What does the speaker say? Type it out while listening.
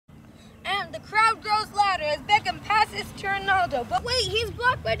And the crowd grows louder as Beckham passes to Ronaldo. But wait, he's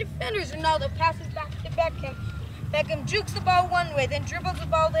blocked by defenders. Ronaldo passes back to Beckham. Beckham jukes the ball one way, then dribbles the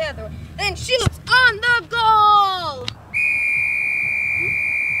ball the other way, then shoots on the goal!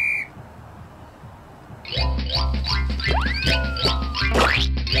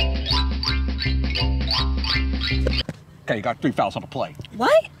 Okay, you got 3 fouls on the play.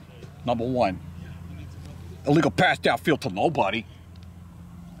 What? Number 1, illegal pass downfield to nobody.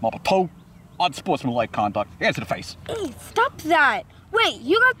 Number 2, unsportsmanlike conduct. Hands to the face. Hey, stop that. Wait,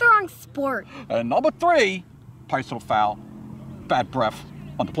 you got the wrong sport. And number 3, personal foul. Bad breath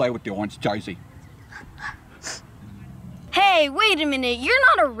on the player with the orange jersey. Hey, wait a minute. You're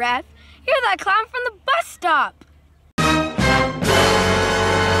not a ref. You're that clown from the bus stop.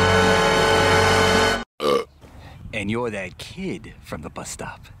 And you're that kid from the bus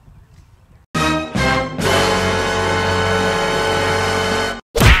stop.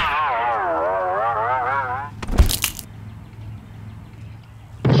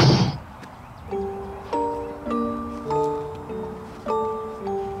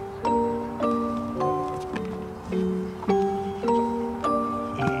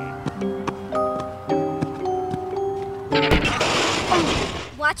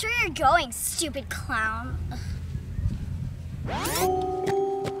 Watch where you're going, stupid clown.